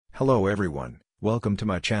Hello everyone, welcome to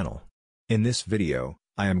my channel. In this video,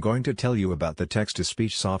 I am going to tell you about the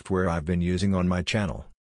text-to-speech software I've been using on my channel.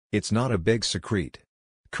 It's not a big secret.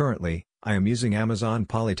 Currently, I am using Amazon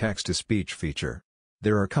Polly text-to-speech feature.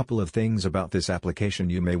 There are a couple of things about this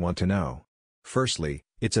application you may want to know. Firstly,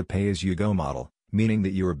 it's a pay-as-you-go model, meaning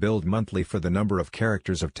that you are billed monthly for the number of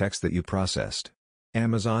characters of text that you processed.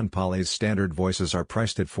 Amazon Polly's standard voices are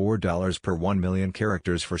priced at $4 per 1 million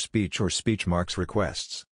characters for speech or speech marks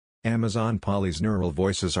requests. Amazon Polly's neural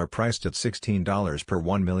voices are priced at $16 per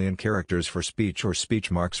 1 million characters for speech or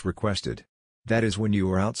speech marks requested. That is when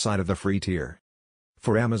you are outside of the free tier.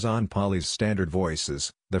 For Amazon Polly's standard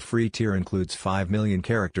voices, the free tier includes 5 million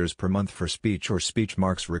characters per month for speech or speech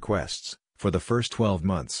marks requests, for the first 12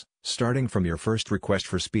 months, starting from your first request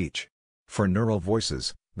for speech. For neural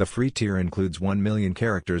voices, the free tier includes 1 million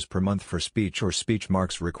characters per month for speech or speech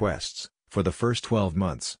marks requests, for the first 12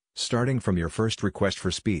 months, starting from your first request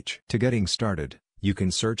for speech. To getting started, you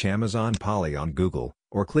can search Amazon Polly on Google,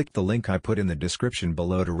 or click the link I put in the description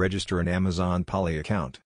below to register an Amazon Polly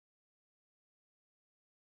account.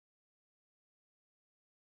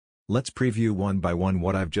 Let's preview one by one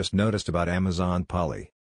what I've just noticed about Amazon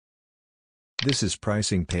Polly. This is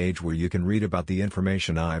pricing page where you can read about the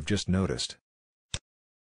information I've just noticed.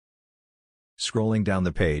 Scrolling down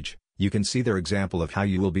the page, you can see their example of how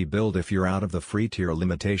you will be billed if you're out of the free tier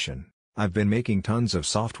limitation. I've been making tons of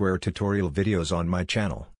software tutorial videos on my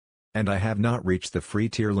channel. And I have not reached the free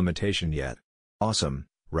tier limitation yet. Awesome,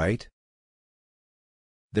 right?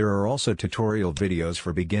 There are also tutorial videos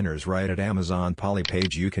for beginners right at Amazon Polly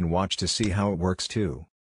page you can watch to see how it works too.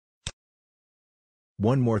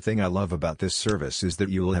 One more thing I love about this service is that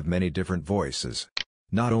you will have many different voices.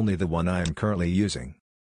 Not only the one I am currently using.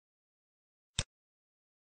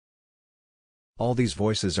 All these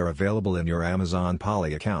voices are available in your Amazon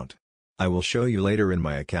Polly account. I will show you later in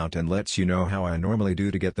my account and lets you know how I normally do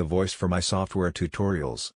to get the voice for my software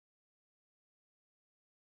tutorials.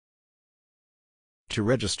 To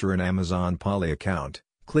register an Amazon Polly account,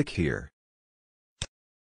 click here.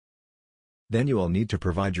 Then you will need to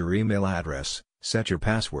provide your email address, set your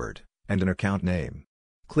password, and an account name.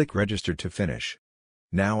 Click Register to finish.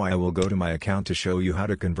 Now I will go to my account to show you how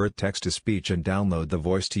to convert text-to-speech and download the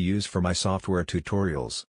voice to use for my software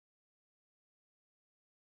tutorials.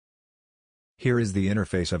 Here is the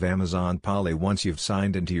interface of Amazon Polly once you've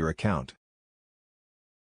signed into your account.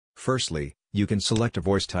 Firstly, you can select a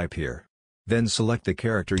voice type here. Then select the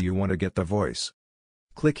character you want to get the voice.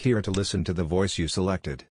 Click here to listen to the voice you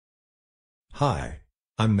selected. Hi,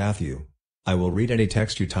 I'm Matthew. I will read any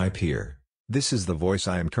text you type here. This is the voice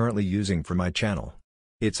I am currently using for my channel.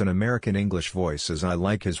 It's an American English voice as I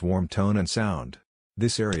like his warm tone and sound.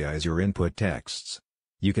 This area is your input texts.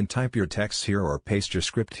 You can type your texts here or paste your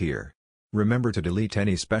script here. Remember to delete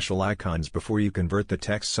any special icons before you convert the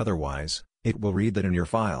texts, otherwise, it will read that in your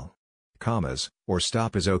file. Commas, or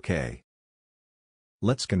stop is okay.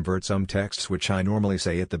 Let's convert some texts which I normally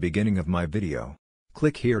say at the beginning of my video.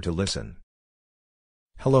 Click here to listen.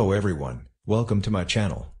 Hello everyone, welcome to my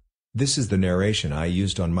channel. This is the narration I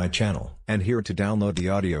used on my channel. And here to download the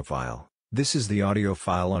audio file. This is the audio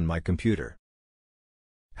file on my computer.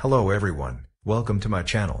 Hello everyone, welcome to my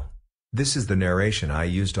channel. This is the narration I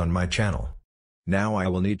used on my channel. Now I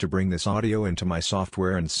will need to bring this audio into my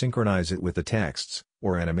software and synchronize it with the texts,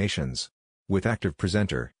 or animations. With Active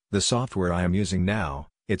Presenter, the software I am using now,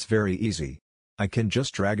 it's very easy. I can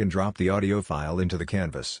just drag and drop the audio file into the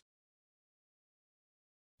canvas.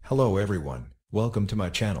 Hello everyone, welcome to my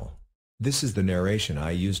channel. This is the narration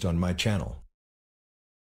I used on my channel.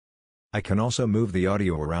 I can also move the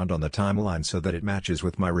audio around on the timeline so that it matches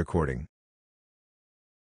with my recording.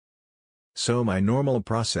 So my normal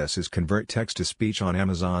process is convert text-to-speech on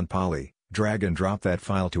Amazon Polly, drag and drop that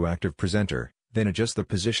file to Active Presenter, then adjust the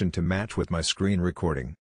position to match with my screen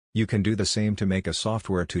recording. You can do the same to make a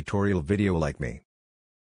software tutorial video like me.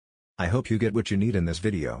 I hope you get what you need in this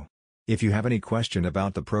video. If you have any question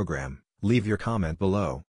about the program, leave your comment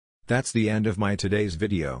below. That's the end of my today's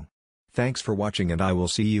video. Thanks for watching and I will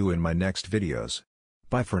see you in my next videos.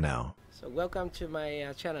 Bye for now. So welcome to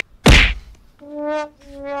my channel.